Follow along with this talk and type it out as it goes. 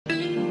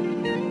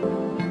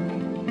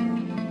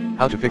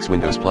How to fix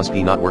Windows plus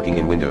P not working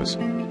in Windows.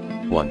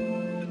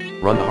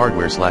 1. Run the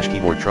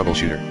hardware/keyboard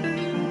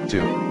troubleshooter.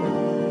 2.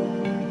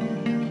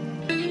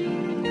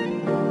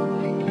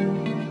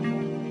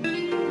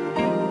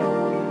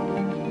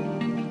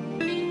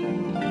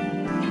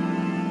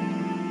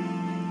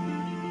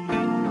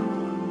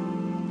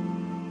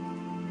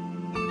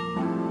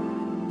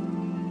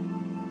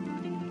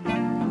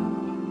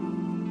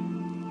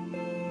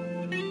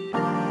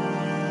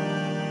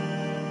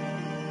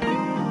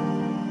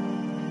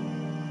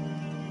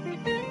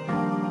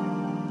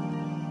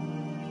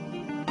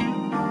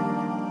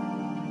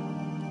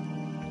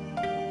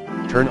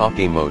 Turn off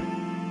game mode.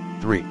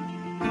 3.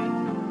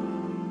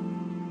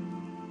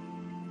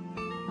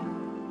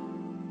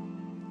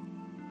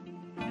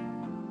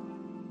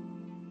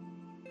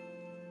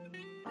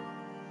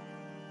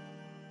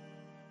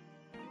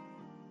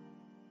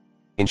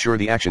 Ensure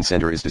the Action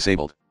Center is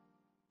disabled.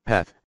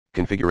 Path,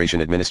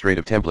 Configuration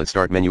Administrative Template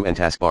Start Menu and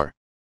Taskbar.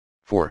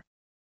 4.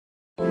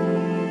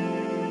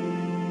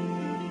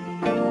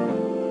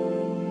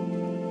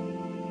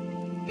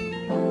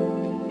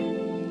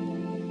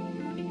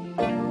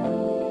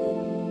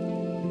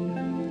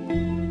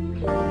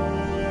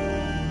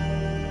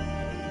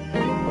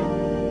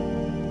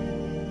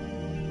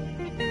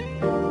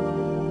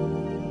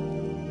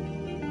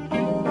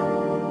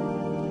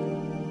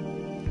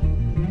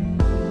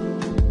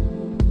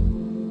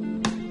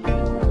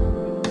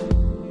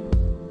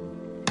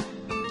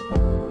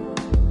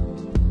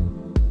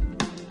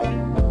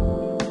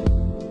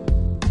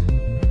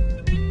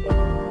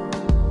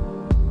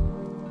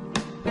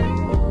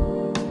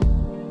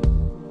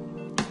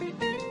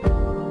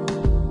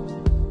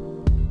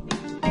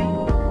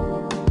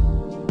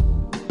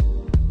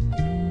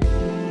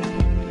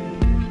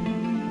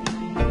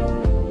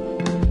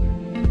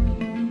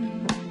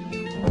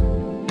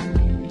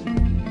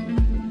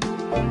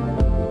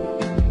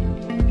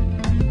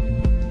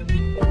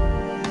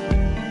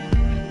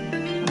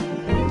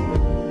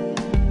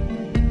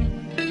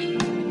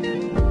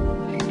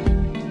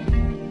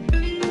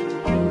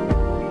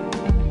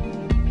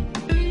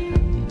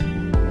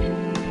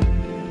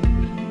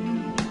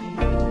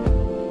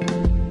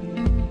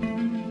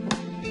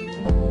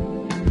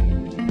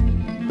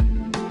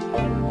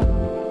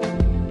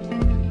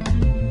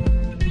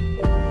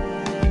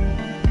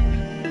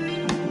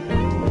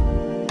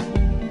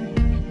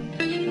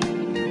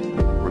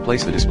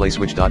 Replace the display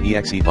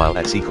switch.exe file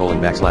at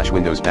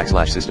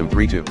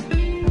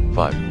c:\windows\system32.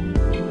 5.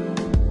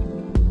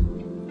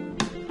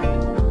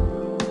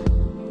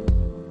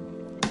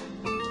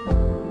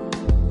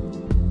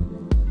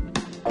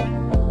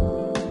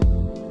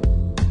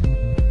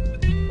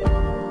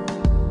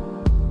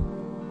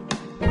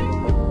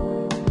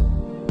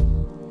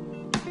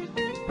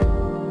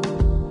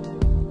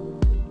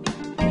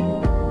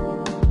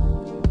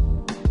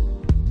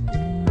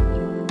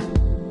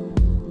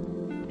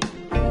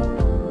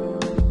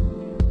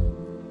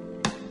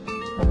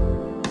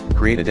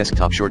 Create a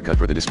desktop shortcut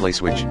for the display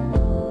switch.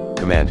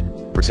 Command,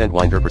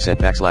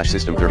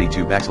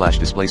 %system32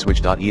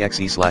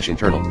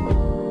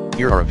 \displayswitch.exe/internal.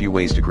 Here are a few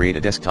ways to create a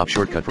desktop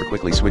shortcut for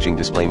quickly switching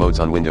display modes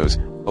on Windows.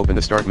 Open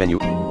the Start menu.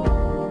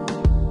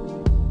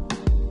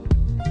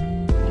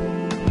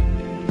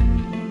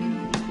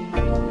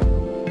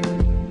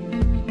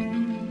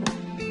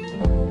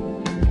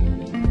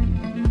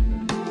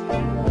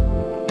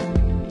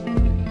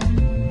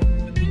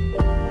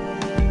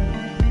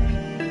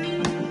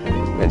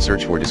 And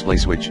search for display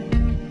switch.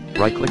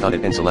 Right-click on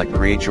it and select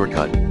Create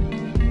Shortcut.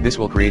 This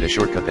will create a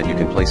shortcut that you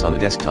can place on the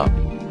desktop.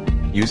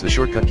 Use the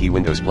shortcut key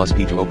Windows plus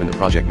P to open the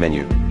project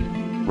menu.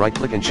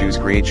 Right-click and choose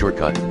Create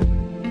Shortcut.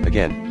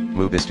 Again,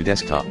 move this to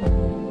desktop.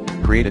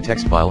 Create a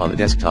text file on the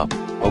desktop,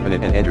 open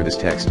it and enter this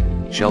text.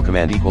 Shell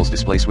command equals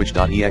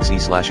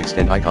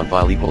displayswitch.exe/extend icon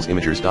file equals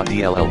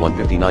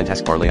imagers.dll159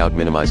 taskbar layout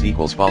minimized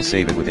equals file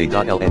save it with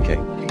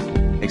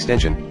a.lnk.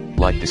 Extension,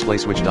 like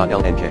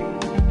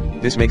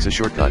displayswitch.lnk. This makes a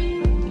shortcut.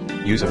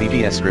 Use a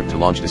VBS script to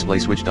launch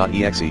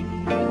displayswitch.exe.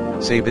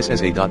 Save this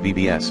as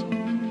a.bbs.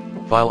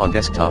 File on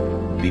desktop,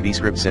 VB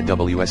script set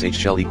wsh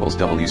shell equals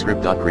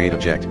wscript.create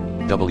object,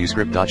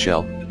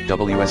 wscript.shell,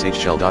 wsh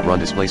shell.run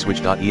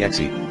displayswitch.exe.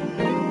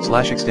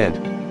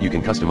 /extend, you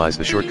can customize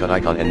the shortcut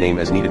icon and name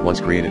as needed once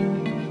created.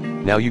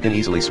 Now you can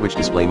easily switch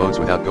display modes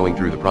without going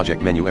through the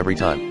project menu every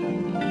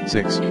time.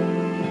 6.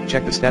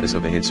 Check the status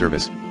of the HID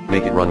service,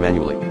 make it run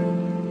manually.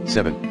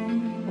 7.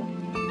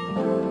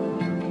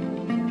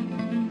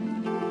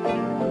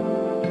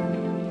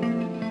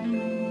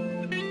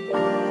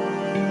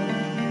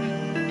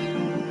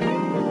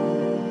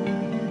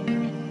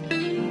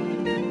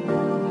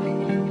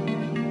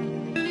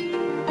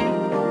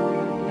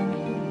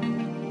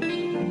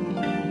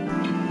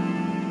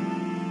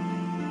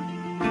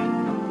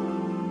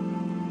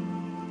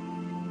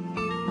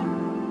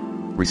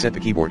 Reset the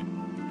keyboard.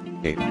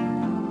 8.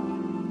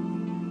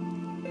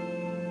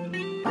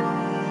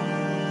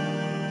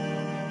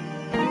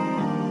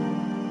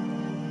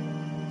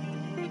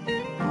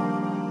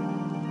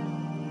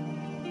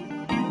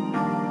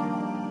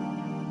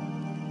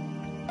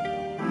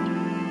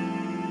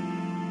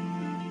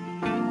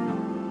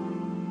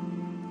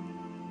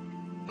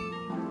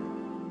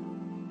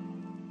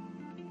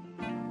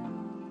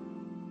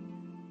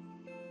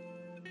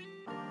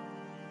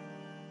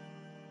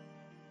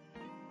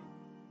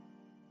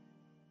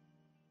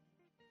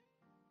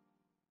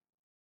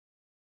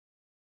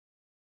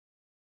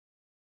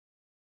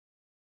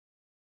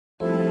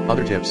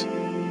 Other tips.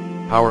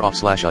 Power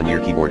off/on your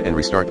keyboard and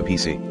restart the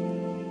PC.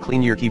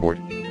 Clean your keyboard.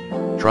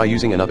 Try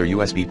using another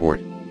USB port.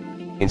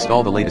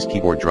 Install the latest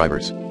keyboard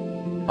drivers.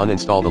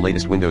 Uninstall the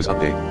latest Windows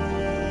update.